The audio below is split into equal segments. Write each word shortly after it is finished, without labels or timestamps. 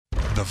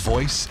The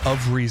voice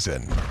of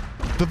reason.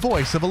 The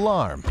voice of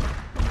alarm.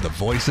 The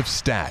voice of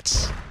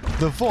stats.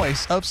 The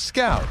voice of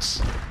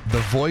scouts. The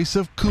voice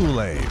of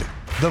Kool-Aid.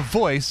 The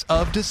voice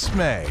of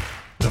dismay.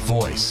 The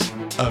voice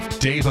of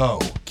Dave-O.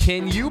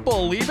 Can you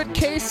believe it,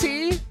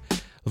 KC?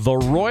 The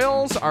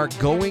Royals are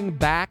going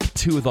back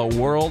to the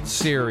World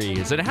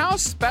Series. And how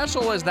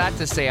special is that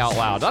to say out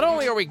loud? Not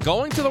only are we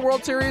going to the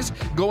World Series,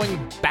 going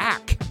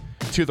back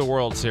to the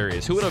World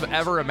Series. Who would have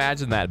ever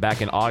imagined that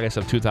back in August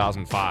of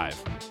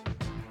 2005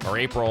 or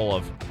April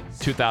of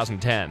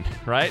 2010,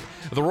 right?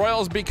 The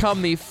Royals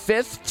become the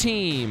fifth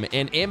team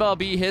in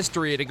MLB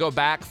history to go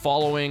back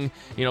following,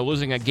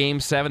 losing a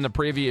Game 7 the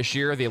previous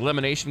year, the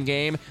elimination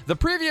game. The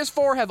previous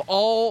four have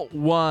all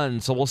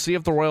won, so we'll see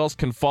if the Royals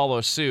can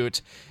follow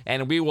suit,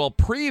 and we will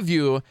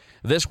preview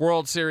this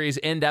World Series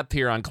in depth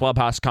here on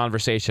Clubhouse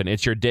Conversation.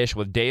 It's your dish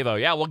with Dave-O.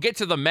 Yeah, we'll get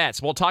to the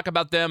Mets. We'll talk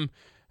about them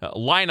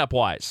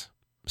lineup-wise.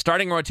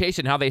 Starting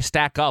rotation, how they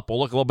stack up. We'll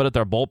look a little bit at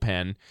their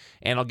bullpen,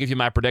 and I'll give you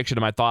my prediction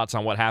and my thoughts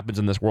on what happens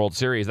in this World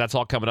Series. That's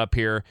all coming up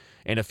here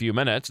in a few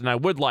minutes. And I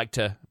would like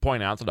to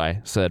point out that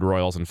I said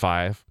Royals in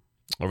 5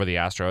 over the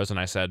Astros, and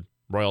I said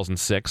Royals in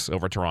 6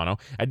 over Toronto.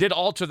 I did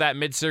alter that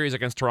mid-series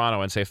against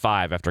Toronto and say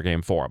 5 after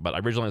Game 4, but I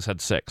originally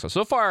said 6.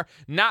 So far,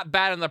 not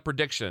bad in the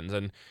predictions,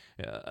 and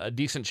a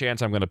decent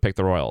chance I'm going to pick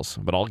the Royals.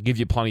 But I'll give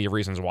you plenty of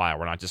reasons why.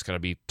 We're not just going to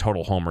be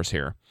total homers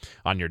here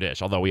on your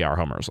dish, although we are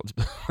homers.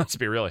 Let's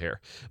be real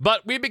here.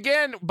 But we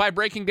begin by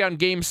breaking down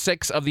Game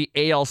 6 of the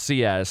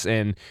ALCS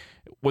and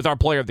with our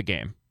player of the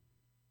game.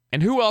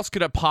 And who else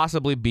could it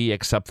possibly be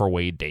except for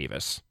Wade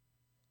Davis?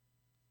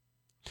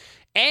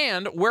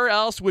 And where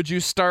else would you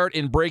start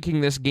in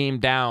breaking this game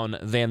down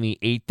than the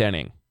 8th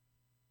inning?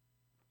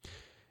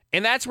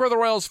 And that's where the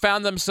Royals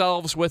found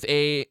themselves with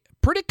a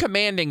pretty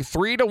commanding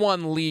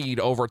 3-1 lead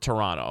over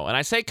Toronto. And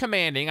I say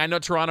commanding. I know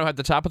Toronto had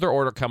the top of their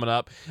order coming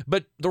up,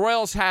 but the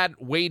Royals had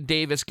Wade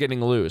Davis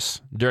getting loose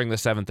during the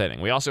 7th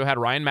inning. We also had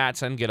Ryan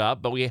Madson get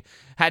up, but we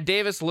had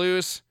Davis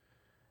loose.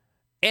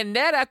 And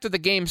Ned, after the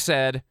game,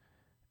 said,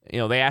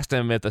 they asked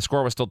him if the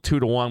score was still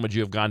 2-1, would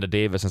you have gone to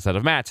Davis instead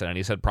of Madson? And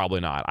he said probably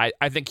not.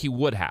 I think he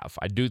would have.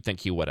 I do think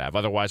he would have.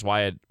 Otherwise,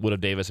 why would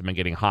have Davis been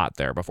getting hot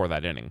there before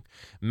that inning?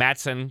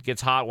 Madson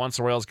gets hot once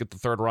the Royals get the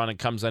third run and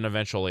comes in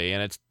eventually,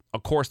 and it's,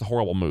 of course, the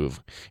horrible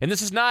move. And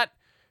this is not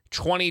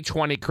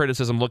 2020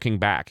 criticism looking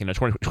back,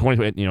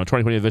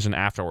 2020 vision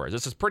afterwards.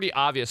 This is pretty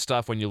obvious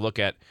stuff when you look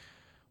at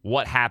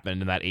what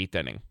happened in that 8th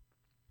inning.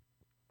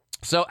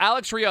 So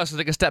Alex Rios, to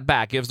take a step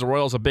back, gives the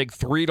Royals a big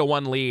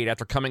 3-1 lead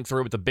after coming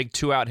through with a big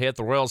 2-out hit.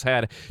 The Royals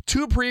had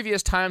 2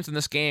 previous times in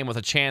this game with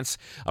a chance,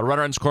 a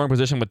runner in scoring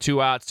position with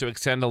 2 outs to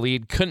extend the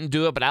lead. Couldn't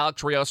do it, but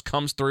Alex Rios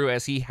comes through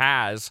as he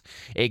has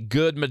a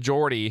good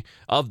majority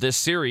of this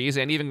series,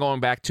 and even going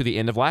back to the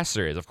end of last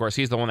series. Of course,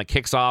 he's the one that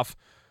kicks off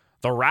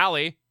the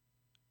rally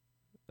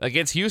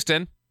against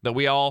Houston that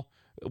we all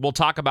will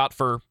talk about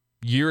for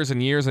years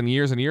and years and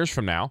years and years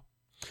from now.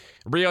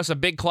 Rios, a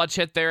big clutch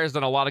hit there, has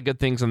done a lot of good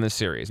things in this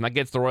series, and that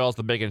gets the Royals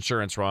the big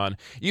insurance run.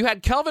 You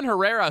had Kelvin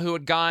Herrera, who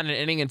had gone an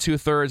inning and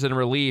 2/3 in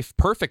relief,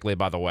 perfectly,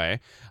 by the way,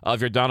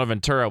 of Yordano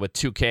Ventura with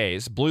 2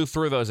 Ks, blew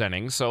through those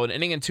innings, so an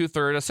inning and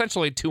 2/3,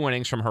 essentially 2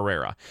 innings from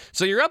Herrera.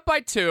 So you're up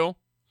by 2,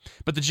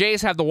 but the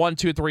Jays have the 1,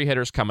 2, 3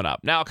 hitters coming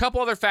up. Now, a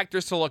couple other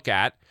factors to look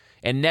at,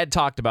 and Ned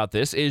talked about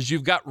this, is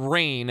you've got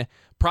rain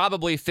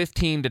probably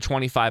 15 to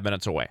 25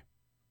 minutes away.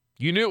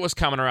 You knew it was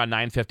coming around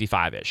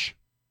 9:55-ish.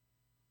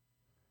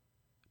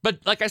 But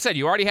like I said,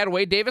 you already had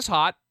Wade Davis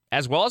hot,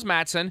 as well as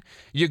Madson.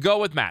 You go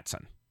with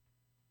Madson.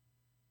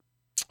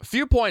 A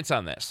few points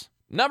on this.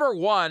 Number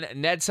one,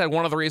 Ned said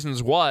one of the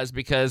reasons was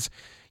because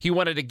he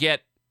wanted to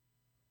get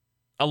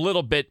a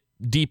little bit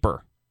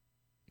deeper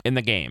in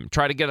the game.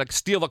 Try to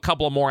steal a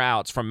couple of more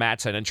outs from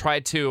Madson and try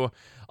to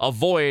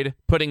avoid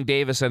putting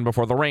Davis in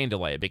before the rain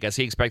delay because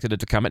he expected it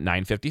to come at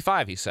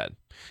 9:55, he said.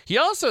 He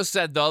also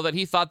said, though, that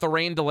he thought the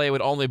rain delay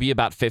would only be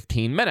about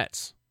 15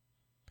 minutes.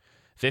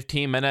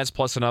 15 minutes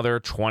plus another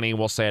 20,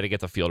 we'll say, to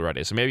get the field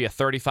ready. So maybe a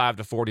 35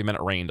 to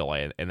 40-minute rain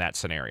delay in that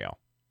scenario.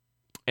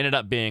 Ended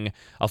up being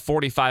a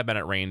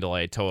 45-minute rain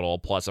delay total,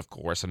 plus, of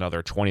course,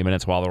 another 20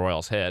 minutes while the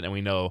Royals hit. And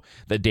we know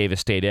that Davis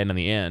stayed in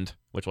the end,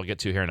 which we'll get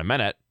to here in a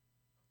minute.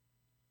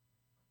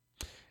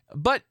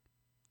 But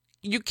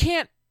you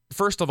can't,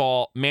 first of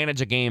all,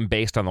 manage a game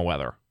based on the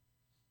weather.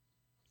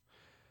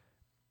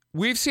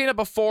 We've seen it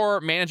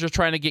before, managers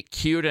trying to get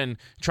cute and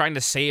trying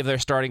to save their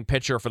starting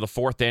pitcher for the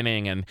 4th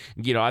inning. And,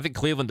 I think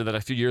Cleveland did that a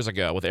few years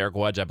ago with Eric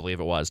Wedge, I believe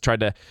it was.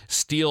 Tried to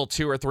steal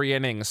 2 or 3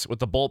 innings with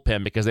the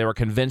bullpen because they were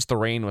convinced the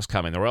rain was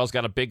coming. The Royals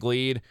got a big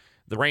lead.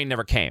 The rain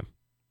never came.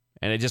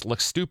 And it just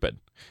looks stupid.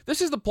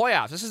 This is the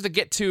playoffs. This is to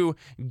get to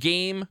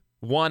Game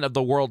 1 of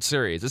the World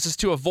Series. This is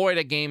to avoid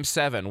a Game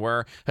 7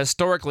 where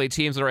historically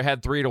teams that are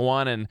ahead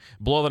 3-1 and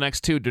blow the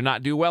next 2 do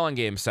not do well in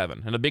Game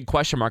 7. And a big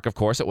question mark, of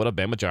course, it would have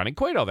been with Johnny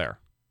Cueto there.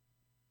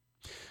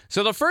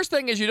 So the first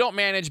thing is you don't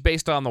manage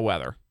based on the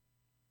weather.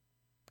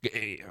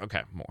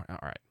 Okay, more. All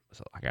right.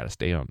 So I gotta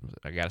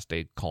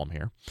stay calm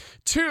here.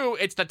 2,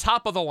 it's the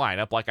top of the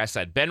lineup, like I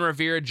said. Ben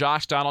Revere,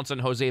 Josh Donaldson,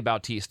 Jose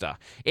Bautista.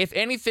 If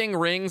anything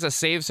rings a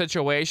save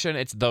situation,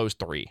 it's those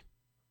 3,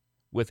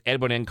 with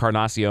Edwin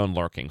Encarnacion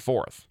lurking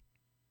 4th.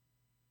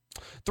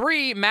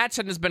 3,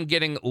 Mattson has been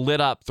getting lit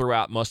up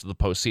throughout most of the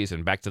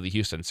postseason, back to the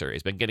Houston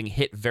series, been getting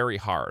hit very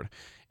hard.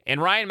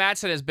 And Ryan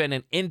Mattson has been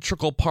an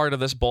integral part of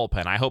this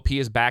bullpen. I hope he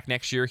is back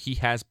next year. He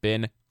has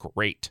been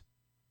great.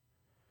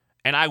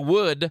 And I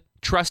would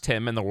trust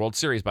him in the World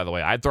Series, by the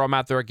way. I'd throw him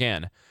out there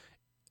again.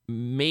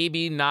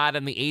 Maybe not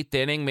in the 8th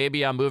inning.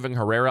 Maybe I'm moving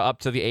Herrera up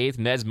to the 8th.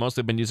 Ned's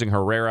mostly been using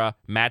Herrera,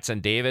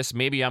 Mattson, Davis.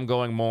 Maybe I'm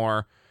going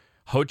more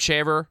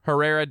Hochevar,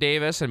 Herrera,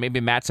 Davis, and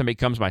maybe Mattson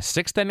becomes my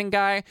 6th inning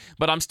guy.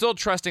 But I'm still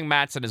trusting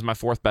Mattson as my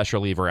 4th best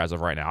reliever as of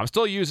right now. I'm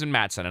still using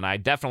Mattson, and I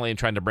definitely am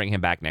trying to bring him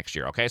back next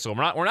year, okay? So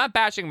we're not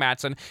bashing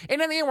Mattson.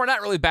 And in the end, we're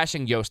not really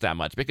bashing Yost that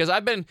much because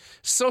I've been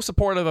so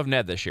supportive of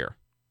Ned this year.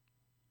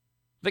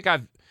 I think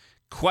I've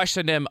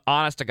questioned him,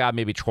 honest to God,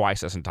 maybe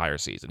twice this entire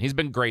season. He's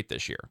been great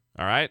this year,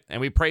 all right?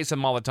 And we praise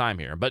him all the time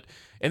here. But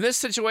in this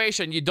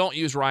situation, you don't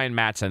use Ryan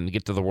Mattson to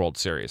get to the World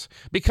Series.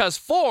 Because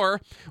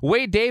 4,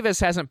 Wade Davis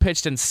hasn't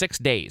pitched in 6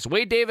 days.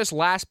 Wade Davis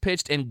last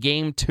pitched in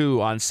Game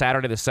 2 on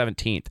Saturday the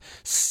 17th.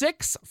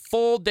 6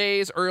 full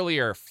days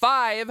earlier.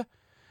 5,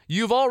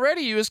 you've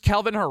already used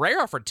Kelvin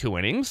Herrera for 2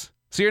 innings.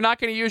 So you're not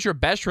going to use your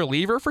best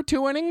reliever for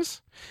 2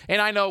 innings?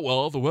 And I know,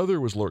 well, the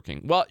weather was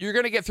lurking. Well, you're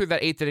going to get through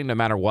that 8th inning no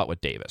matter what with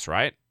Davis,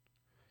 right?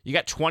 You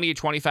got 20 to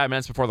 25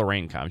 minutes before the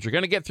rain comes. You're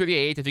going to get through the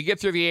 8th. If you get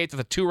through the 8th with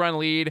a 2-run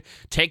lead,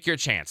 take your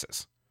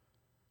chances.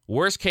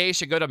 Worst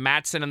case, you go to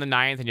Mattson in the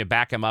 9th and you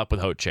back him up with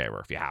Hochevar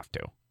if you have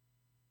to.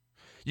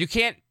 You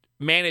can't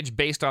manage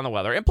based on the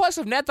weather. And plus,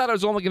 if Ned thought it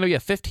was only going to be a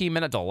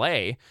 15-minute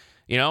delay,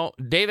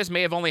 Davis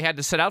may have only had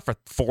to sit out for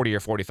 40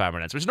 or 45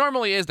 minutes, which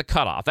normally is the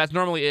cutoff. That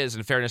normally is,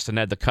 in fairness to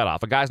Ned, the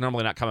cutoff. A guy's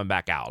normally not coming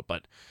back out,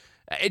 but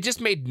it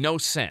just made no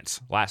sense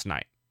last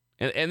night.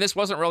 And this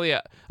wasn't really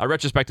a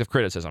retrospective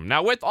criticism.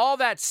 Now, with all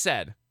that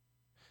said,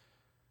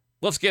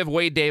 let's give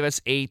Wade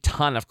Davis a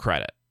ton of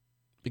credit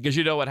because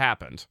you know what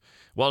happened.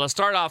 Well, to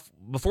start off,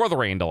 before the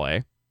rain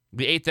delay,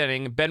 the 8th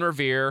inning, Ben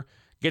Revere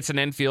gets an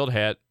infield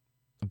hit,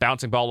 a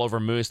bouncing ball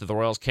over Moose that the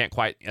Royals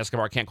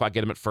Escobar can't quite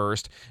get him at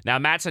first. Now,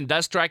 Mattson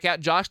does strike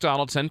out Josh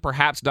Donaldson.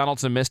 Perhaps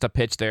Donaldson missed a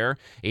pitch there,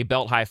 a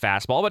belt-high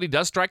fastball, but he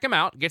does strike him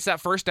out, gets that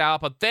first out,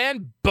 but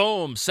then,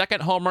 boom,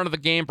 second home run of the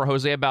game for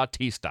Jose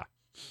Bautista.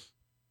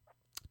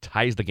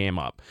 Ties the game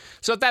up.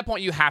 So at that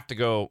point, you have to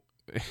go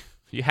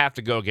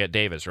get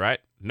Davis, right?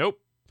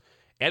 Nope.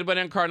 Edwin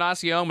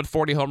Encarnacion with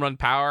 40 home run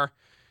power.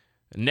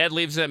 Ned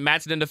leaves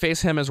Mattson in to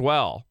face him as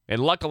well.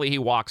 And luckily, he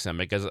walks him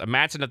because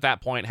Mattson at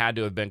that point had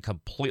to have been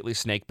completely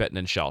snake-bitten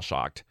and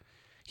shell-shocked.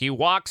 He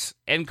walks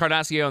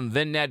Encarnacion,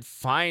 then Ned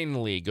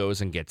finally goes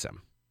and gets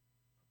him.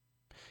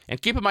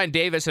 And keep in mind,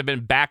 Davis had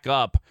been back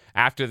up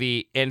after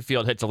the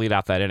infield hit to lead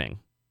off that inning.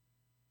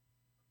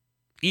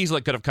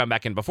 Easily could have come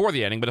back in before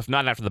the inning, but if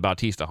not after the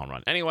Bautista home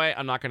run. Anyway,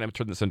 I'm not going to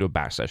turn this into a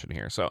bash session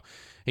here. So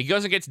he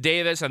goes and gets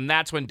Davis, and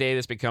that's when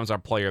Davis becomes our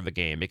player of the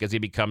game because he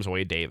becomes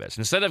Wade Davis.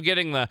 Instead of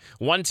getting the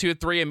 1, 2,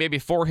 3, and maybe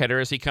 4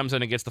 hitters, he comes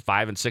in and gets the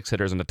 5 and 6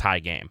 hitters in the tie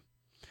game.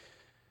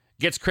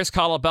 Gets Chris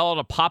Colabello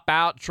to pop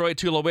out, Troy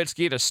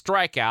Tulowitzki to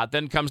strike out.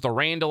 Then comes the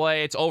rain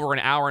delay. It's over an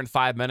hour and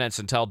 5 minutes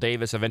until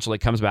Davis eventually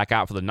comes back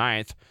out for the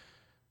 9th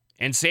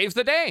and saves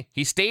the day.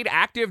 He stayed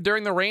active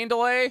during the rain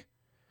delay.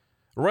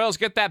 Royals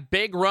get that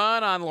big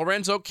run on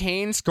Lorenzo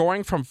Cain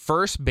scoring from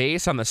first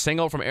base on the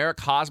single from Eric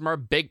Hosmer.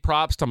 Big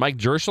props to Mike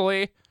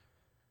Jerschele.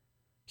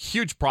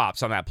 Huge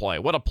props on that play.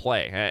 What a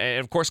play. And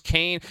of course,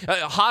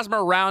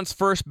 Hosmer rounds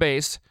first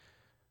base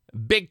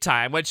big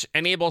time, which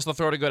enables the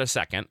throw to go to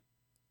second.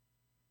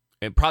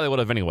 It probably would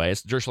have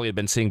anyways. Jerschele had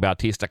been seeing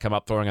Bautista come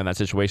up throwing in that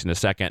situation to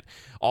second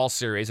all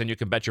series, and you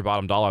can bet your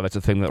bottom dollar that's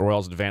a thing that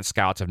Royals advanced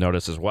scouts have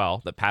noticed as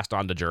well, that passed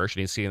on to Jersch,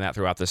 and he's seeing that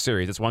throughout this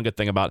series. It's one good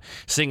thing about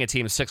seeing a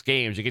team 6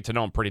 games. You get to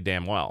know them pretty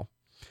damn well.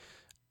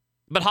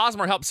 But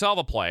Hosmer helped sell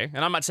the play,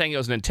 and I'm not saying it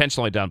was an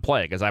intentionally done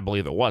play, because I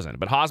believe it wasn't.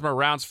 But Hosmer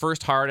rounds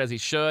first hard as he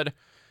should,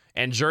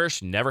 and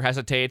Jersch never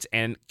hesitates,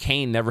 and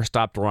Cain never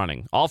stopped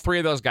running. All 3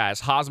 of those guys,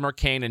 Hosmer,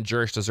 Cain, and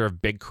Jersch,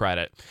 deserve big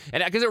credit.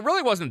 And because it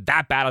really wasn't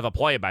that bad of a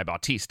play by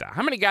Bautista.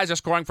 How many guys are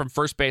scoring from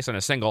first base on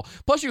a single?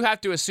 Plus, you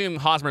have to assume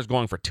Hosmer's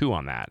going for 2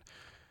 on that.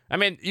 I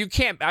mean,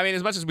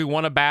 as much as we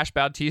want to bash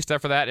Bautista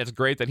for that, it's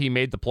great that he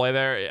made the play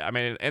there. I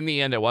mean, in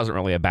the end, it wasn't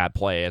really a bad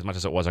play as much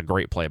as it was a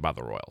great play by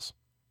the Royals.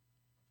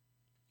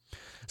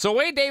 So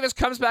Wade Davis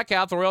comes back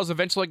out. The Royals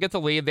eventually get the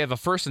lead. They have a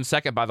first and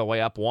second, by the way,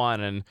 up 1,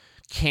 and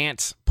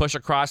can't push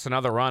across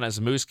another run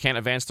as Moose can't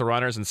advance the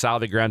runners and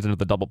Salvi grounds into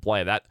the double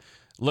play. That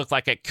looked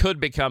like it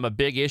could become a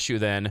big issue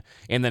then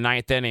in the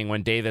 9th inning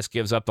when Davis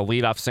gives up the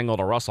leadoff single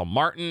to Russell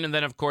Martin. And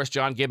then, of course,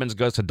 John Gibbons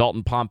goes to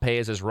Dalton Pompey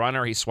as his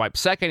runner. He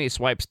swipes second. He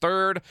swipes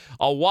third.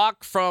 A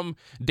walk from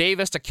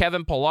Davis to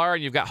Kevin Pillar,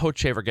 and you've got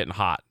Hochevar getting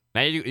hot.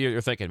 Now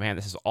you're thinking, man,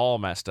 this is all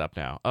messed up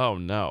now. Oh,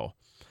 no.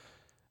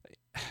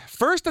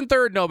 First and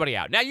third, nobody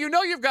out. Now,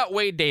 you've got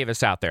Wade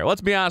Davis out there.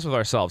 Let's be honest with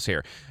ourselves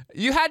here.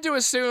 You had to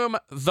assume,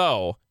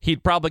 though,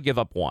 he'd probably give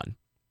up 1.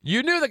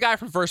 You knew the guy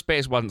from first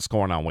base wasn't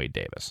scoring on Wade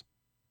Davis.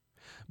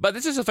 But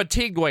this is a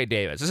fatigued Wade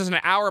Davis. This is an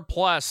hour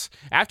plus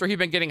after he'd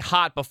been getting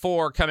hot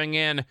before coming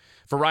in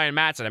for Ryan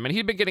Madson. I mean,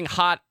 he'd been getting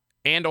hot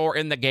and or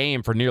in the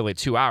game for nearly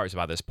 2 hours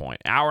by this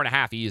point. Hour and a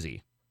half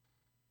easy.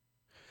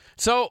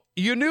 So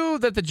you knew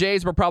that the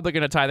Jays were probably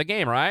going to tie the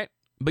game, right?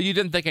 But you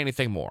didn't think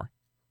anything more.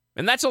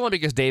 And that's only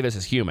because Davis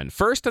is human.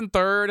 First and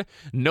third,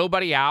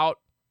 nobody out,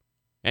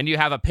 and you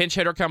have a pinch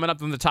hitter coming up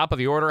from the top of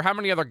the order. How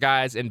many other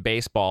guys in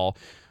baseball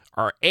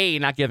are A,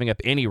 not giving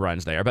up any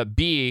runs there, but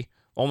B,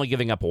 only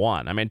giving up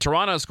one? I mean,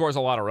 Toronto scores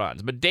a lot of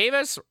runs, but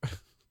Davis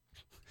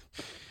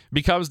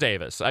becomes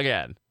Davis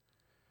again.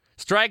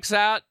 Strikes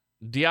out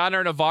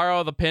Deoner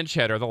Navarro, the pinch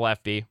hitter, the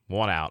lefty,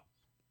 1 out.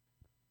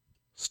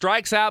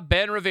 Strikes out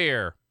Ben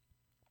Revere.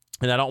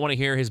 And I don't want to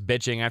hear his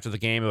bitching after the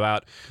game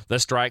about the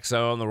strike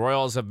zone. The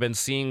Royals have been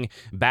seeing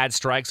bad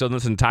strike zone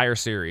this entire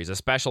series,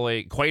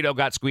 especially Cueto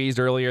got squeezed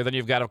earlier. Then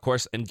you've got, of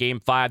course, in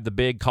Game 5, the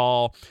big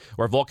call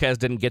where Volquez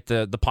didn't get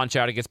the punch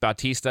out against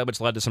Bautista,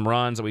 which led to some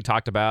runs that we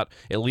talked about.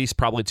 At least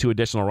probably 2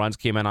 additional runs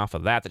came in off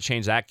of that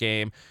changed that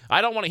game. I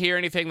don't want to hear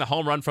anything. The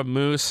home run from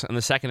Moose in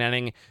the second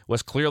inning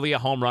was clearly a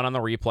home run on the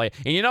replay.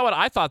 And you know what?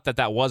 I thought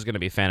that was going to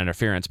be fan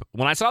interference. But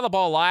when I saw the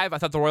ball live, I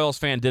thought the Royals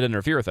fan did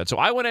interfere with it. So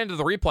I went into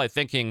the replay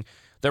thinking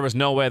there was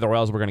no way the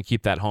Royals were going to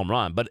keep that home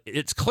run. But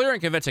it's clear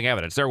and convincing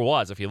evidence. There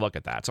was, if you look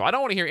at that. So I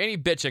don't want to hear any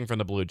bitching from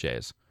the Blue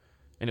Jays.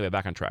 Anyway,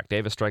 back on track.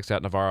 Davis strikes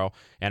out Navarro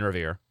and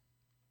Revere.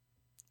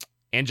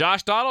 And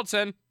Josh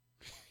Donaldson,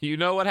 you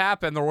know what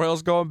happened. The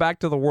Royals going back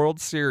to the World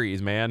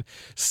Series, man.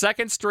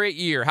 Second straight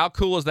year. How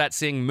cool is that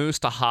seeing Moose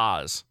to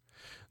Haas?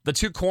 The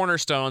 2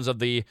 cornerstones of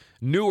the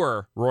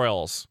newer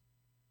Royals,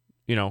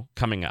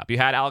 coming up. You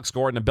had Alex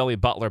Gordon and Billy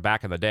Butler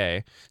back in the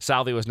day.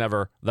 Salvi was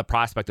never the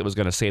prospect that was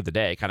going to save the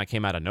day. Kind of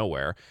came out of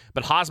nowhere.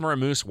 But Hosmer and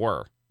Moose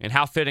were. And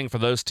how fitting for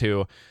those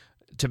two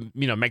to,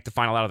 make the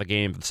final out of the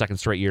game for the second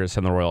straight year to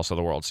send the Royals to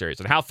the World Series.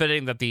 And how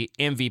fitting that the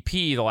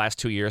MVP the last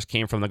 2 years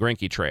came from the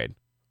Greinke trade.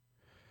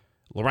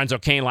 Lorenzo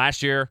Cain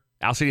last year,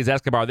 Alcides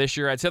Escobar this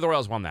year. I'd say the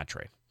Royals won that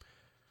trade.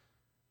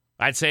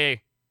 I'd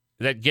say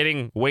that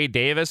getting Wade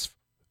Davis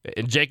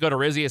and Jake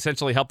Odorizzi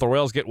essentially helped the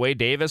Royals get Wade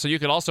Davis. So you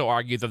could also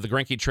argue that the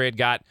Greinke trade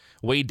got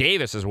Wade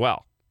Davis as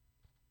well.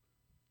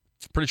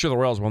 Pretty sure the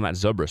Royals won that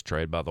Zobrist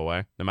trade, by the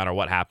way, no matter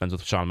what happens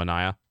with Sean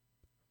Manaea.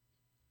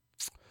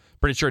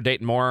 Pretty sure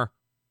Dayton Moore,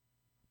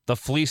 the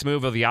fleece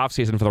move of the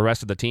offseason for the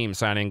rest of the team,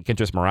 signing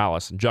Kentris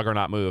Morales.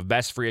 Juggernaut move.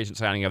 Best free agent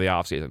signing of the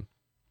offseason.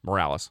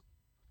 Morales.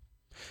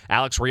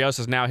 Alex Rios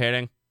is now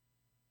hitting.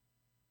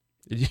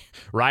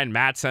 Ryan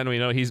Madson,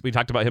 we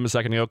talked about him a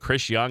second ago.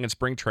 Chris Young in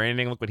spring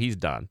training. Look what he's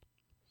done.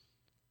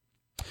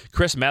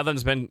 Chris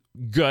Medlin's been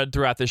good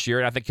throughout this year,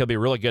 and I think he'll be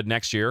really good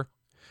next year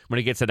when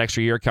he gets that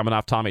extra year coming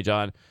off Tommy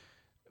John.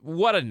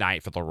 What a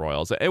night for the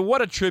Royals. And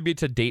what a tribute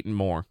to Dayton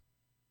Moore,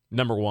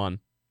 number 1,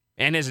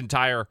 and his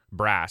entire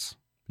brass.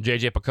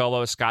 J.J.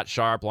 Piccolo, Scott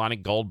Sharp, Lonnie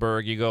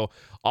Goldberg. You go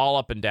all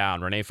up and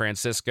down. Rene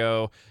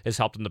Francisco has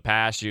helped in the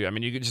past. You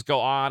could just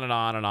go on and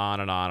on and on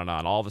and on and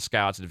on. All the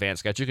scouts,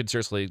 advanced scouts. You could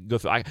seriously go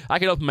through. I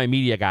could open my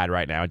media guide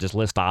right now and just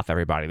list off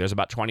everybody. There's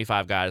about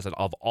 25 guys that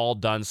have all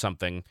done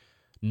something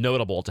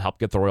notable to help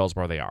get the Royals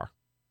where they are.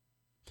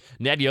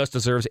 Ned Yost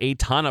deserves a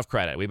ton of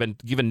credit. We've been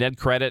giving Ned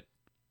credit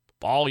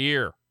all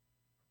year.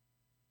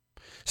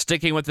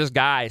 Sticking with this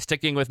guy,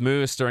 sticking with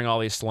Moose during all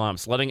these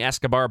slumps, letting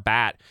Escobar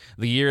bat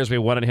the years we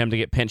wanted him to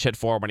get pinch hit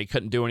for when he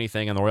couldn't do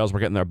anything and the Royals were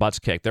getting their butts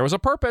kicked. There was a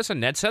purpose,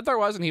 and Ned said there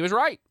was, and he was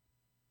right.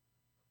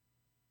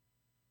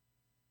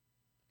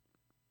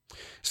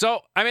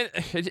 So,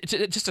 it's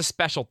just a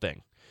special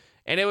thing.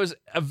 And it was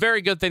a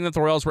very good thing that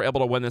the Royals were able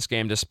to win this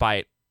game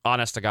despite,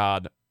 honest to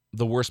God,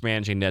 the worst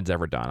managing Ned's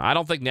ever done. I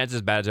don't think Ned's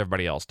as bad as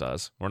everybody else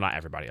does. Or not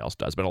everybody else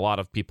does, but a lot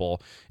of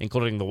people,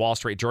 including the Wall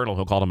Street Journal,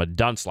 who called him a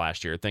dunce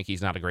last year, think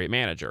he's not a great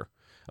manager.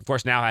 Of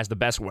course, now has the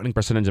best winning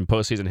percentage in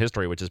postseason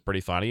history, which is pretty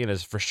funny, and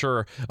is for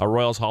sure a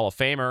Royals Hall of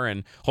Famer,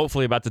 and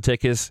hopefully about to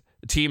take his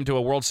team to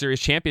a World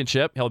Series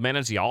championship. He'll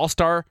manage the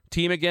All-Star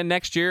team again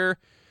next year.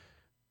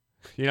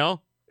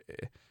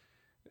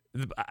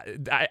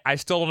 I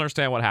still don't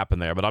understand what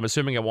happened there, but I'm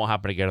assuming it won't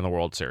happen again in the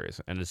World Series,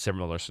 and it's a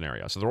similar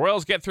scenario. So the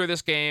Royals get through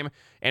this game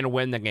and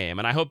win the game,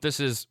 and I hope this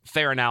is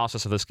fair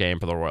analysis of this game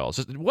for the Royals.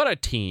 Just, what a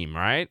team,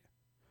 right?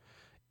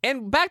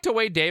 And back to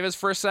Wade Davis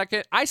for a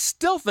second, I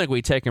still think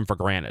we take him for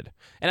granted.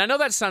 And I know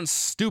that sounds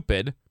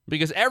stupid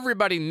because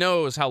everybody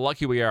knows how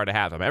lucky we are to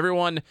have him.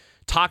 Everyone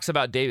talks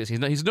about Davis.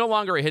 He's no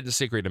longer a hidden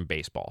secret in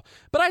baseball.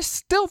 But I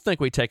still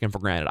think we take him for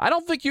granted. I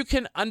don't think you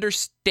can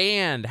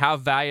understand how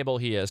valuable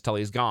he is till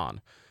he's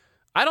gone.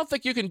 I don't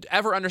think you can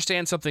ever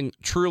understand something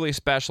truly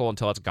special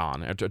until it's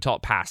gone, until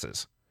it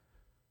passes.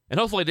 And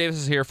hopefully Davis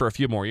is here for a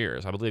few more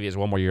years. I believe he has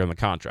one more year in the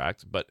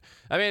contract. But,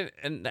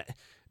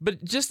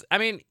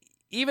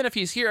 even if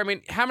he's here,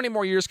 how many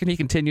more years can he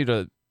continue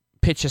to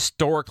pitch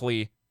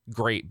historically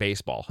great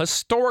baseball?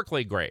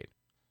 Historically great.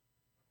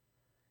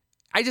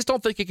 I just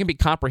don't think it can be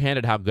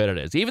comprehended how good it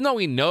is. Even though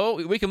we know,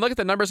 we can look at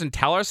the numbers and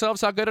tell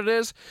ourselves how good it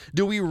is,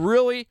 do we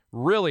really,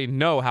 really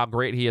know how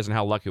great he is and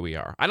how lucky we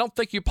are? I don't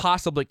think you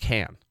possibly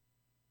can.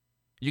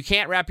 You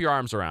can't wrap your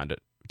arms around it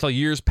until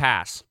years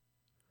pass.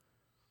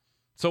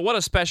 So what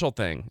a special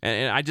thing.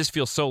 And I just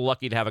feel so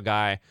lucky to have a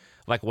guy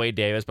like Wade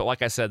Davis. But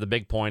like I said, the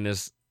big point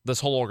is this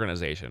whole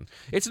organization.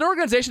 It's an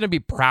organization to be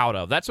proud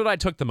of. That's what I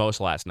took the most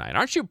last night.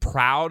 Aren't you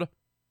proud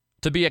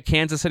to be a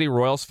Kansas City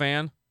Royals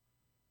fan?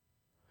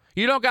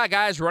 You don't got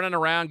guys running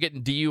around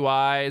getting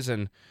DUIs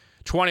and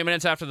 20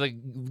 minutes after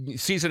the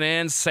season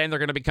ends saying they're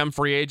going to become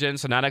free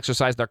agents and not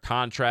exercise their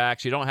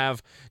contracts. You don't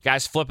have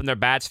guys flipping their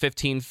bats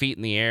 15 feet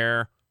in the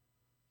air.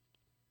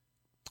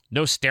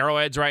 No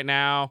steroids right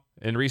now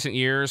in recent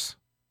years.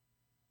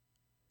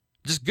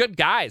 Just good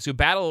guys who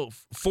battle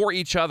for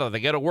each other. They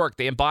go to work.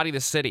 They embody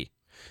the city.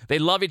 They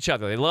love each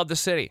other. They love the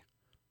city.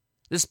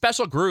 This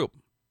special group.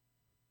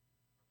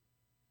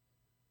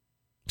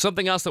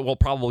 Something else that we'll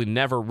probably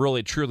never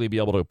really truly be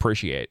able to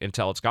appreciate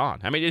until it's gone.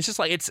 I mean, it's just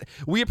like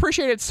we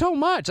appreciate it so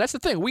much. That's the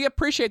thing. We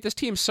appreciate this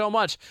team so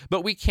much,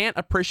 but we can't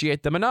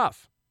appreciate them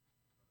enough.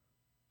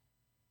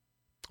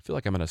 I feel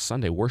like I'm in a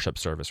Sunday worship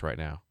service right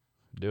now.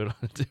 Doing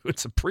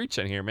some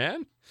preaching here,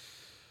 man.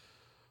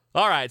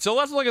 All right, so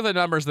let's look at the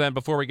numbers then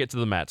before we get to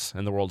the Mets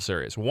and the World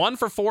Series. 1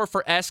 for 4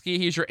 for Eske.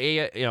 He's your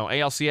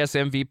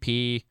ALCS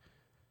MVP.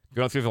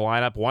 Going through the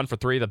lineup, 1 for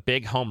 3, the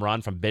big home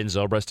run from Ben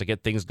Zobrist to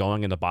get things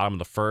going in the bottom of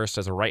the first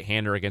as a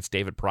right-hander against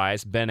David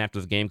Price. Ben, after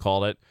the game,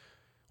 called it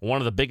one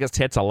of the biggest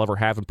hits I'll ever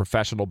have in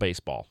professional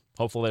baseball.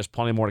 Hopefully there's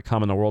plenty more to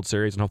come in the World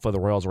Series, and hopefully the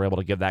Royals are able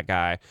to give that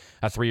guy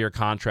a 3-year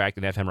contract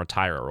and have him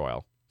retire a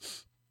Royal.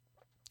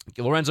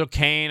 Lorenzo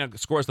Cain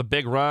scores the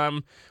big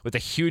run with a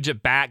huge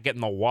at-bat,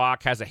 getting the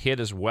walk, has a hit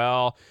as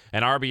well.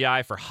 An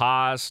RBI for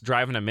Haas,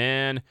 driving him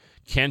in.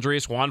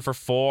 Kendrys, 1 for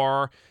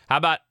 4. How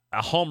about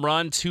a home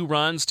run, 2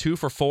 runs, 2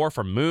 for 4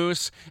 for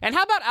Moose? And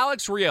how about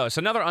Alex Rios,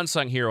 another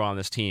unsung hero on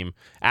this team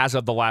as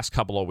of the last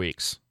couple of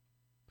weeks?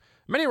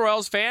 Many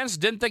Royals fans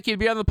didn't think he'd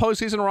be on the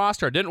postseason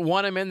roster, didn't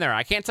want him in there.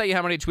 I can't tell you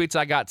how many tweets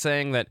I got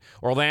saying that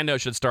Orlando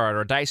should start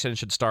or Dyson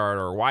should start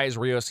or why is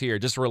Rios here?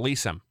 Just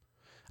release him.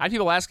 I had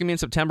people asking me in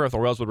September if the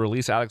Royals would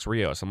release Alex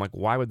Rios. I'm like,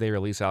 why would they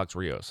release Alex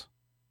Rios?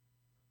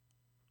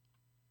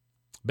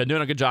 Been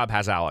doing a good job,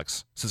 has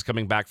Alex, since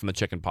coming back from the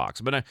chicken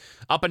pox. Been an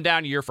up and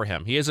down year for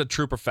him. He is a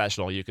true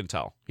professional, you can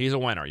tell. He's a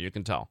winner, you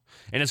can tell.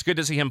 And it's good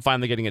to see him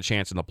finally getting a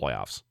chance in the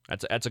playoffs.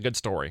 That's a good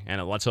story,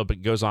 and let's hope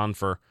it goes on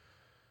for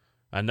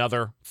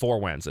another 4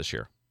 wins this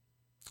year.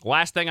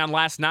 Last thing on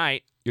last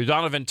night,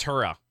 Yordano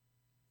Ventura.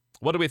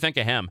 What do we think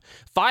of him?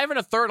 5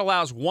 1/3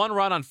 allows 1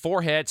 run on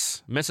 4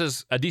 hits,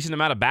 misses a decent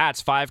amount of bats,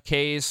 5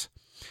 Ks,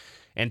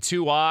 and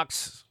 2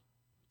 walks.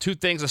 2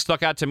 things that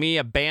stuck out to me: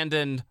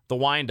 abandoned the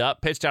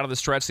windup, pitched out of the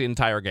stretch the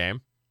entire game,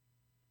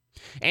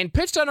 and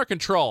pitched under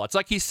control. It's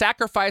like he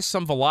sacrificed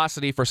some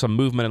velocity for some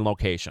movement and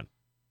location.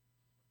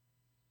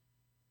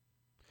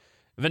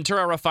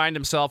 Ventura refined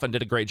himself and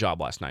did a great job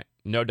last night.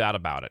 No doubt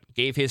about it.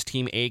 Gave his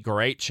team a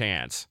great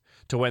chance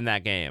to win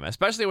that game,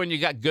 especially when you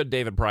got good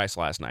David Price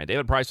last night.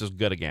 David Price was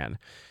good again.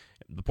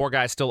 The poor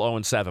guy's still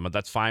 0-7, but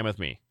that's fine with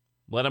me.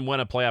 Let him win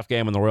a playoff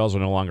game when the Royals are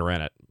no longer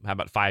in it. How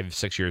about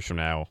 5-6 years from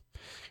now,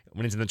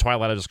 when he's in the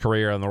twilight of his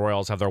career and the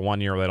Royals have their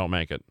 1 year where they don't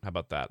make it? How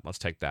about that? Let's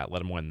take that.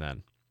 Let him win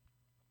then.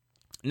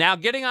 Now,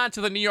 getting on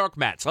to the New York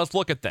Mets. Let's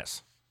look at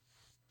this.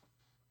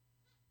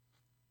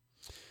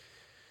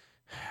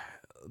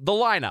 The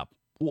lineup.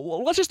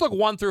 Let's just look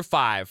 1 through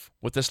 5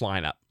 with this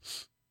lineup.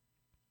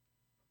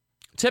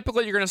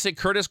 Typically, you're going to see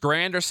Curtis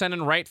Granderson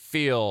in right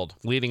field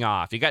leading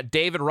off. You got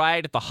David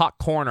Wright at the hot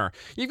corner.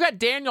 You've got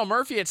Daniel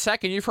Murphy at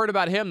second. You've heard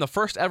about him, the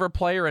first ever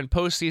player in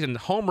postseason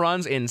home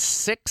runs in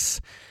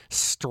 6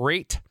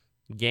 straight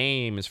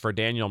games for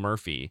Daniel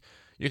Murphy.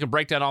 You can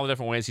break down all the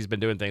different ways he's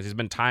been doing things. He's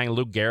been tying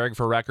Luke Gehrig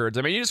for records.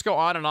 I mean, you just go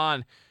on and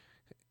on.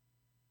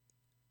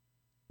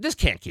 This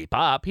can't keep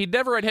up. He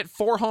never had hit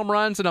 4 home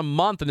runs in a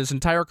month in his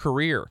entire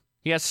career.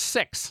 He has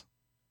 6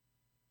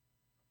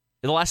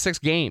 in the last 6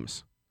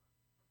 games.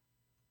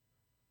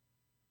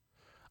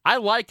 I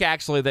like,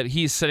 actually, that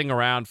he's sitting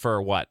around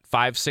for,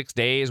 5-6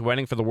 days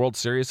waiting for the World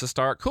Series to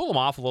start. Cool him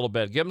off a little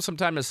bit. Give him some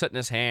time to sit in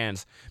his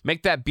hands.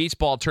 Make that beach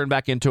ball turn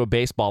back into a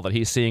baseball that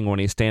he's seeing when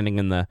he's standing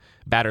in the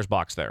batter's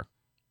box there.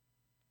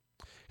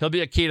 He'll be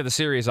a key to the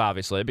series,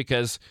 obviously,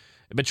 because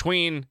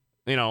between,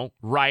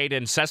 Wright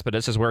and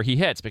Cespedes is where he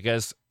hits,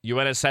 because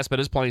Yoenis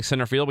Cespedes playing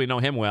center field. We know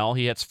him well.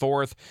 He hits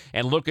fourth,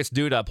 and Lucas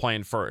Duda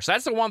playing first.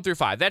 That's the 1 through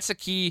 5. That's the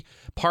key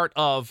part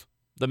of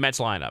the Mets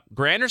lineup.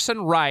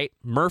 Granderson, Wright,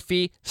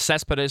 Murphy,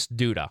 Cespedes,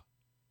 Duda.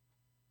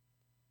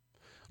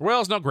 The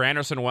Royals know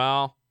Granderson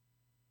well.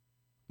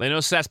 They know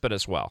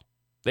Cespedes well.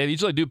 They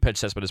usually do pitch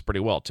Cespedes pretty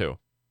well, too.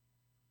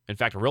 In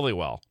fact, really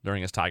well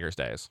during his Tigers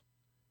days.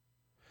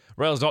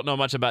 Royals don't know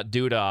much about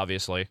Duda,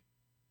 obviously.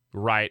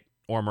 Wright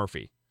or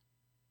Murphy.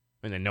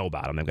 I mean, they know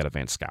about him. They've got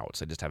advanced scouts.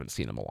 They just haven't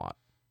seen him a lot.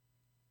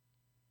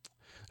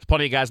 There's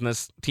plenty of guys in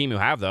this team who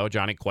have, though.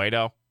 Johnny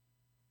Cueto,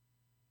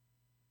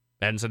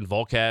 Edinson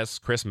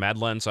Volquez, Chris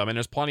Medlin. So, I mean,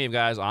 there's plenty of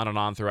guys on and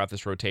on throughout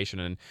this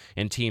rotation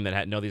and team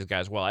that know these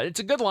guys well. It's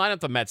a good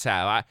lineup the Mets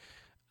have.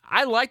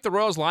 I like the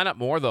Royals lineup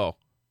more, though.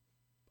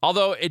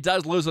 Although it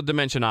does lose a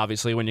dimension,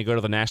 obviously, when you go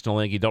to the National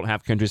League, you don't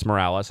have Kendrys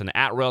Morales. And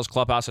at Royals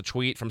Clubhouse, a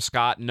tweet from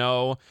Scott,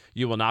 no,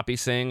 you will not be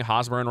seeing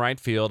Hosmer in right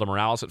field and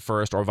Morales at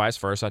first or vice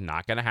versa.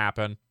 Not going to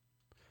happen.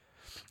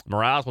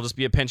 Morales will just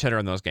be a pinch hitter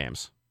in those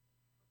games.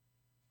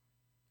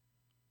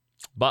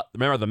 But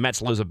remember, the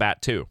Mets lose a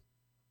bat too.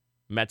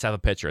 Mets have a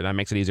pitcher. That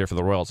makes it easier for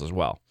the Royals as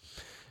well.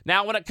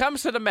 Now, when it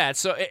comes to the Mets,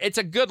 so it's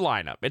a good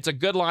lineup. It's a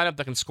good lineup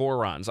that can score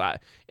runs.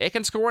 It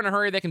can score in a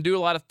hurry. They can do a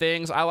lot of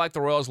things. I like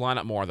the Royals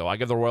lineup more, though. I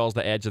give the Royals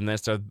the edge in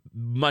this. They're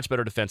much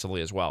better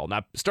defensively as well.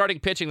 Now, starting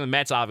pitching, the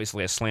Mets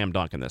obviously a slam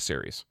dunk in this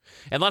series.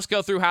 And let's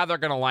go through how they're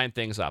going to line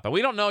things up. And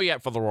we don't know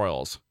yet for the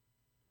Royals.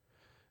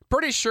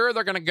 Pretty sure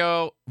they're going to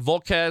go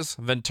Volquez,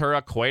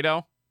 Ventura,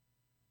 Cueto.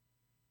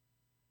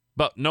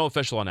 But no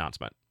official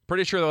announcement.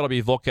 Pretty sure that'll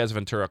be Volquez,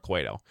 Ventura,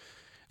 Cueto.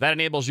 That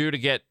enables you to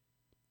get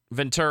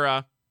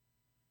Ventura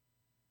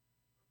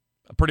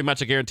pretty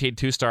much a guaranteed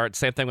 2-start.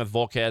 Same thing with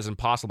Volquez, and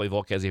possibly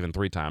Volquez even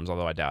 3 times,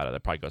 although I doubt it. They'll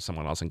probably go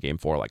someone else in Game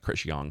 4 like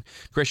Chris Young.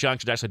 Chris Young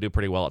should actually do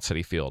pretty well at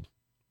Citi Field.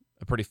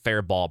 A pretty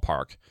fair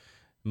ballpark.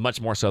 Much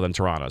more so than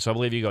Toronto. So I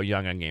believe you go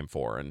Young in Game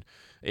 4. And,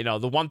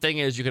 the one thing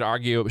is you could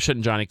argue,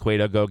 shouldn't Johnny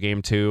Cueto go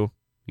Game 2?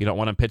 You don't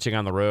want him pitching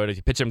on the road. If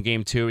you pitch him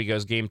Game 2, he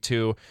goes Game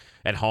 2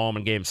 at home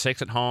and Game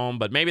 6 at home.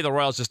 But maybe the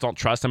Royals just don't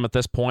trust him at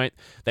this point.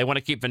 They want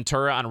to keep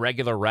Ventura on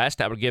regular rest.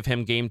 That would give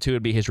him Game 2 to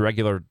be his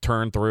regular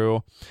turn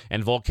through.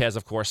 And Volquez,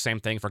 of course, same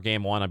thing for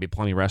Game 1. I'd be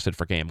plenty rested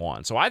for Game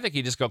 1. So I think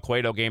you just go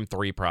Cueto Game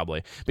 3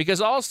 probably. Because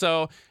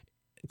also,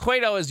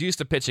 Cueto is used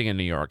to pitching in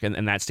New York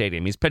in that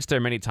stadium. He's pitched there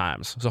many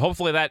times. So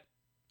hopefully that,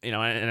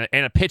 and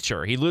a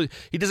pitcher. He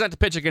doesn't have to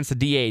pitch against the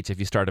DH if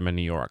you start him in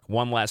New York.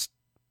 One less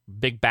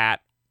big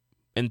bat.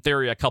 In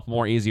theory, a couple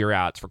more easier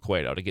outs for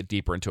Cueto to get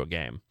deeper into a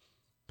game.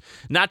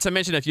 Not to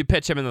mention, if you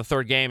pitch him in the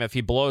third game, if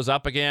he blows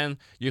up again,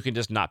 you can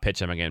just not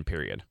pitch him again,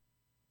 period.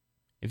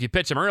 If you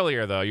pitch him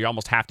earlier, though, you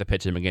almost have to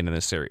pitch him again in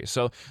this series.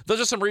 So those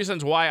are some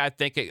reasons why I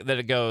think that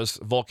it goes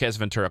Volquez,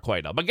 Ventura,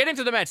 Cueto. But getting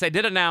to the Mets, they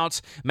did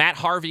announce Matt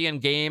Harvey in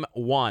Game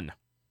 1.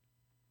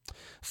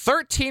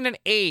 13-8,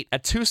 a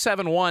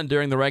 2.71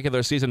 during the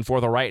regular season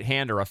for the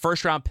right-hander, a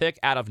first-round pick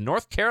out of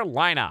North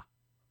Carolina.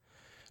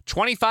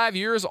 25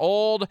 years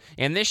old,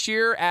 and this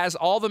year, as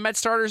all the Mets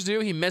starters do,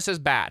 he misses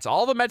bats.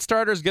 All the Mets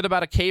starters get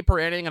about a K per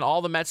inning, and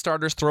all the Mets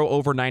starters throw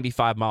over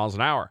 95 miles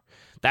an hour.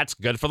 That's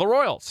good for the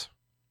Royals.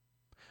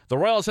 The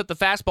Royals hit the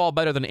fastball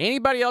better than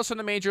anybody else in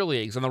the major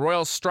leagues, and the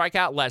Royals strike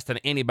out less than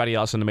anybody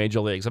else in the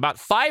major leagues. About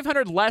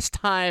 500 less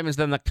times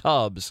than the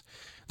Cubs,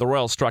 the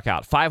Royals struck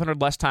out.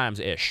 500 less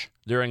times-ish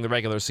during the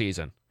regular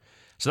season.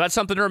 So that's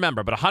something to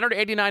remember. But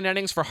 189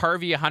 innings for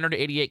Harvey,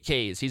 188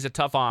 Ks. He's a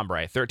tough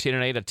hombre.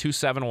 13-8, a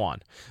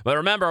 2.71. But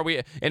remember,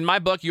 in my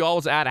book, you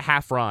always add a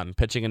half run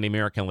pitching in the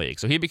American League.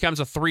 So he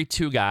becomes a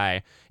 3-2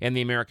 guy in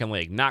the American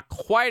League. Not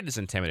quite as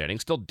intimidating.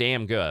 Still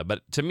damn good.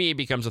 But to me, he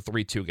becomes a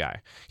 3-2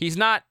 guy. He's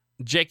not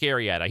Jake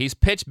Arrieta. He's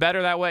pitched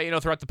better that way,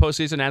 throughout the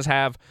postseason, as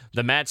have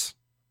the Mets.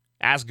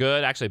 As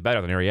good, actually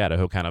better than Arrieta,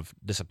 who kind of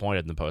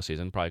disappointed in the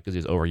postseason, probably because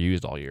he's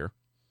overused all year.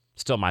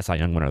 Still my Cy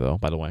Young winner, though,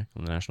 by the way,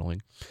 in the National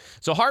League.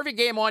 So Harvey,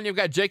 Game 1, you've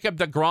got Jacob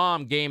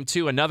deGrom, Game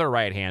 2, another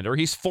right-hander.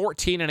 He's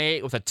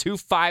 14-8 with a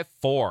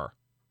 2.54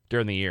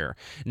 during the year.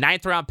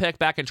 9th-round pick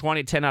back in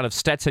 2010 out of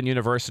Stetson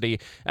University.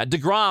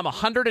 deGrom,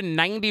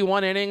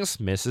 191 innings,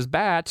 misses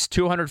bats,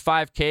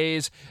 205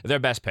 Ks, their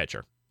best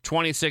pitcher.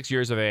 26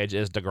 years of age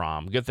is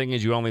deGrom. Good thing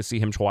is you only see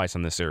him twice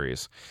in this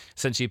series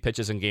since he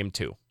pitches in Game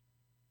 2.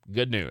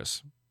 Good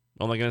news.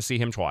 Only going to see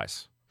him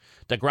twice.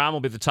 deGrom will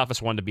be the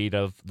toughest one to beat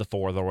of the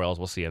 4 the Royals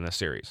will see in this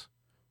series.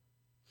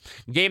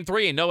 Game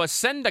 3, Noah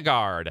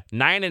Syndergaard,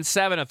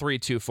 9-7, a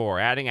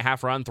 3.24, adding a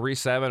half run,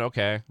 3.7.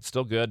 Okay,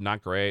 still good,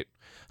 not great.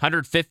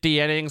 150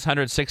 innings,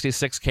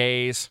 166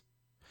 Ks.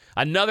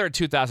 Another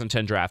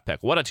 2010 draft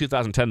pick. What a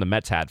 2010 the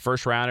Mets had.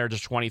 First rounder,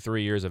 just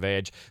 23 years of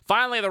age.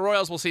 Finally, the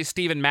Royals will see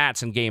Steven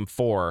Matz in Game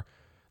 4.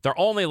 Their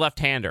only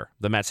left-hander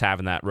the Mets have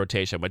in that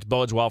rotation, which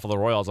bodes well for the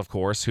Royals, of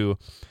course, who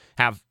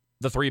have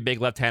the 3 big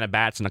left-handed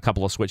bats and a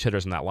couple of switch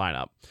hitters in that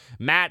lineup.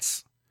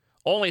 Matz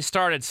only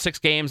started 6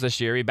 games this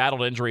year. He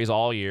battled injuries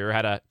all year,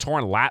 had a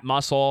torn lat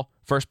muscle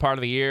first part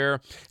of the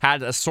year,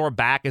 had a sore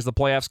back as the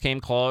playoffs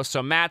came close.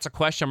 So Matt's a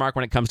question mark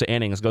when it comes to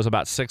innings. Goes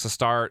about 6 a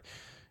start.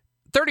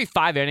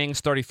 35 innings,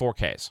 34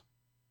 Ks.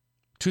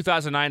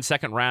 2009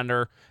 second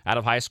rounder out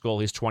of high school.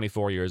 He's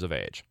 24 years of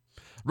age.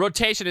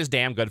 Rotation is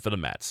damn good for the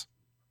Mets.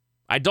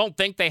 I don't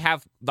think they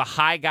have the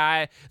high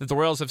guy that the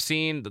Royals have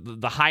seen,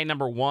 the high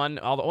number 1.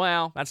 Although,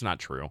 well, that's not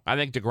true. I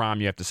think deGrom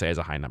you have to say is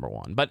a high number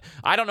 1, but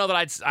I don't know that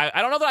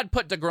I'd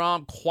put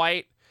deGrom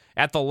quite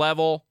at the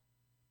level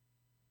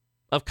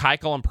of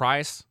Keuchel and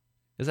Price.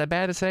 Is that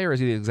bad to say, or is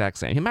he the exact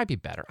same? He might be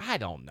better. I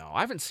don't know. I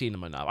haven't seen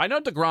him enough. I know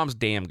deGrom's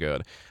damn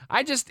good.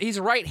 He's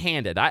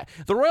right-handed.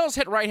 The Royals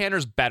hit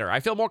right-handers better.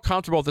 I feel more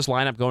comfortable with this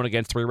lineup going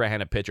against 3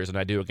 right-handed pitchers than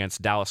I do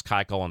against Dallas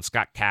Keuchel and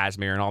Scott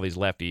Kazmir and all these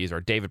lefties, or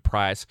David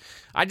Price.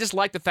 I just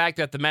like the fact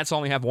that the Mets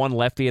only have 1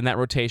 lefty in that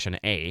rotation,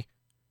 A.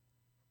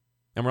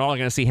 And we're only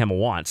going to see him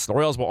once. The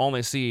Royals will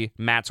only see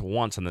Matz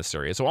once in this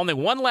series. So only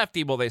one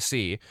lefty will they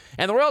see.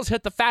 And the Royals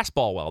hit the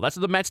fastball well. That's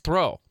what the Mets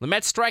throw. The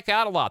Mets strike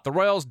out a lot. The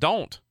Royals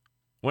don't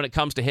when it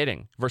comes to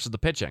hitting versus the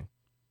pitching.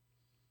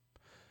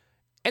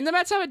 And the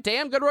Mets have a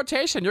damn good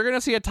rotation. You're going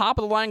to see a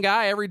top-of-the-line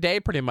guy every day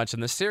pretty much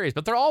in this series.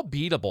 But they're all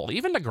beatable.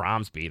 Even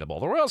DeGrom's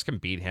beatable. The Royals can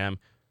beat him.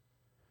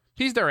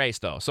 He's their ace,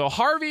 though. So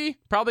Harvey,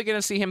 probably going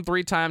to see him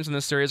 3 times in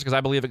this series because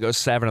I believe it goes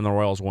 7 and the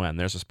Royals win.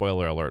 There's a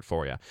spoiler alert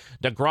for you.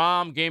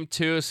 DeGrom, Game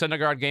 2.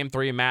 Syndergaard, Game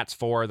 3. Matz,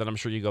 4. Then I'm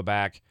sure you go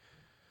back.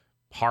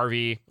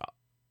 Harvey.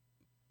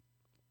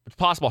 It's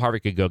possible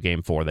Harvey could go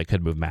Game 4. They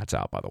could move Matz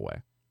out, by the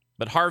way.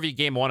 But Harvey,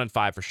 Game 1 and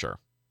 5 for sure.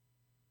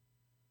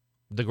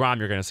 DeGrom,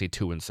 you're going to see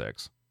 2 and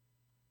 6.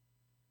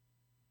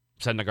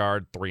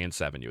 Syndergaard, 3 and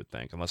 7, you would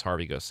think, unless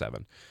Harvey goes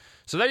 7.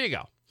 So there you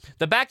go.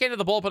 The back end of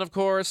the bullpen, of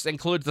course,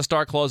 includes the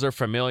star closer,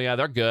 Familia.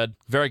 They're good.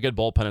 Very good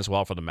bullpen as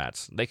well for the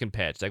Mets. They can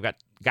pitch. They've got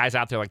guys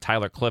out there like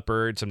Tyler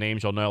Clippard, some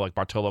names you'll know like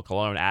Bartolo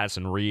Colon,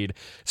 Addison Reed.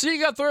 So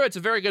you go through, it's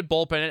a very good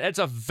bullpen. It's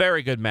a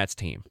very good Mets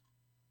team.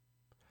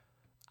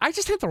 I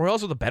just think the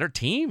Royals are the better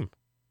team.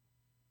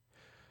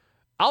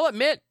 I'll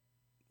admit,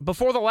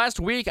 before the last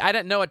week, I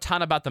didn't know a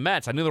ton about the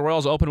Mets. I knew the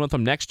Royals opened with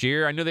them next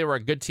year. I knew they were a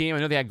good team. I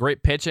knew they had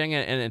great pitching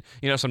and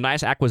some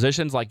nice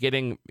acquisitions like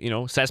getting,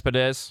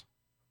 Cespedes,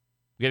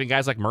 getting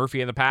guys like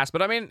Murphy in the past.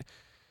 But, I mean,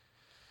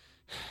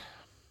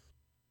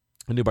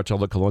 I knew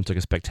Bartolo Colon took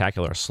a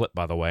spectacular slip,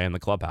 by the way, in the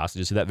clubhouse. Did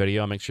you see that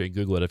video? Make sure you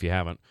Google it if you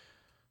haven't.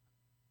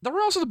 The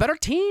Royals are the better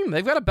team.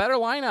 They've got a better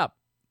lineup.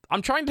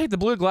 I'm trying to take the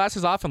blue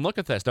glasses off and look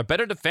at this. They're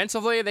better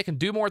defensively. They can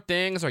do more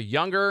things. They're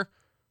younger.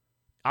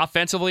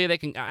 Offensively, they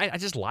can. I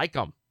just like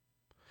them.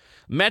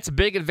 Mets'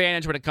 big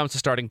advantage when it comes to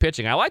starting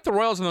pitching. I like the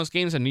Royals in those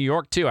games in New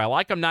York, too. I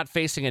like them not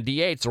facing a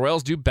DH. The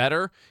Royals do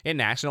better in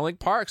National League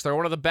parks. They're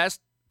one of the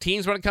best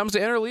teams when it comes to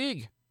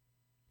interleague.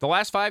 The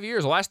last 5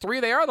 years, the last 3,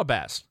 they are the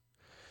best.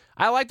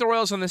 I like the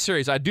Royals in this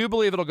series. I do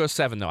believe it'll go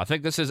 7, though. I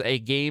think this is a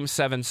Game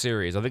 7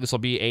 series. I think this will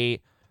be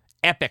a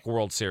epic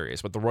World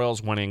Series with the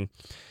Royals winning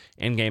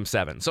in Game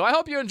 7. So I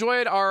hope you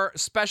enjoyed our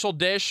special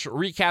dish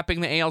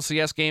recapping the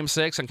ALCS Game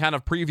 6 and kind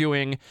of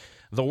previewing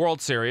the World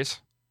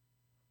Series.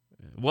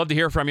 Love to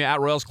hear from you at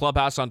Royals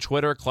Clubhouse on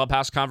Twitter,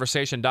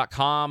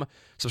 clubhouseconversation.com.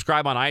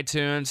 Subscribe on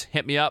iTunes.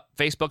 Hit me up,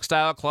 Facebook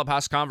style,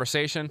 Clubhouse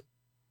Conversation.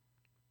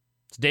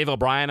 It's Dave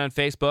O'Brien on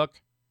Facebook.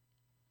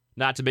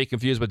 Not to be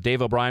confused with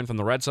Dave O'Brien from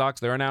the Red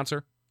Sox, their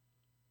announcer.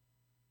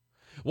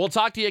 We'll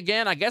talk to you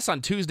again, I guess,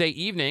 on Tuesday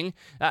evening.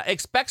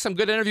 Expect some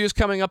good interviews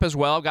coming up as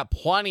well. I've got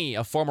plenty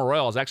of former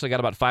Royals. Actually got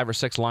about 5 or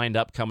 6 lined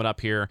up coming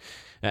up here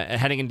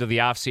heading into the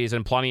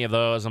offseason. Plenty of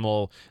those, and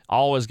we'll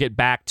always get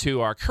back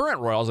to our current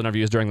Royals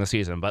interviews during the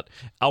season. But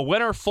a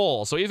winner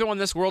full. So even when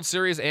this World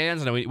Series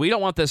ends, and we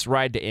don't want this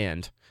ride to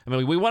end. I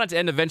mean, we want it to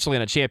end eventually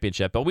in a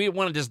championship, but we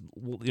want to just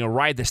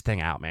ride this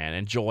thing out, man.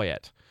 Enjoy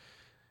it.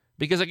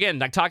 Because, again,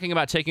 like talking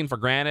about taking for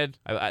granted,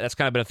 that's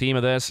kind of been a theme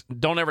of this.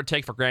 Don't ever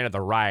take for granted the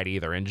ride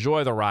either.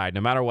 Enjoy the ride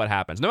no matter what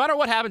happens. No matter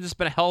what happens, it's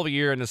been a hell of a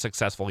year and a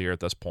successful year at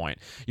this point.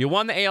 You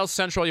won the AL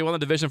Central. You won the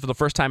division for the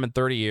first time in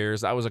 30 years.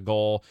 That was a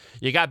goal.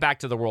 You got back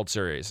to the World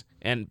Series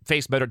and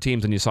faced better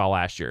teams than you saw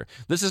last year.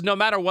 This is no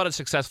matter what a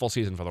successful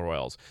season for the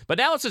Royals. But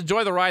now let's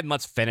enjoy the ride and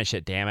let's finish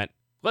it, damn it.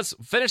 Let's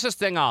finish this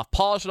thing off,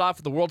 polish it off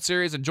with the World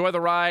Series, enjoy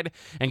the ride,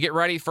 and get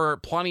ready for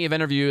plenty of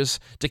interviews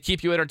to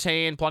keep you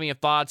entertained, plenty of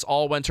thoughts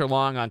all winter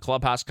long on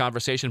Clubhouse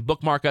Conversation.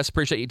 Bookmark us.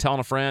 Appreciate you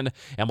telling a friend,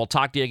 and we'll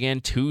talk to you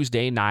again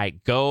Tuesday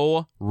night.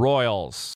 Go Royals.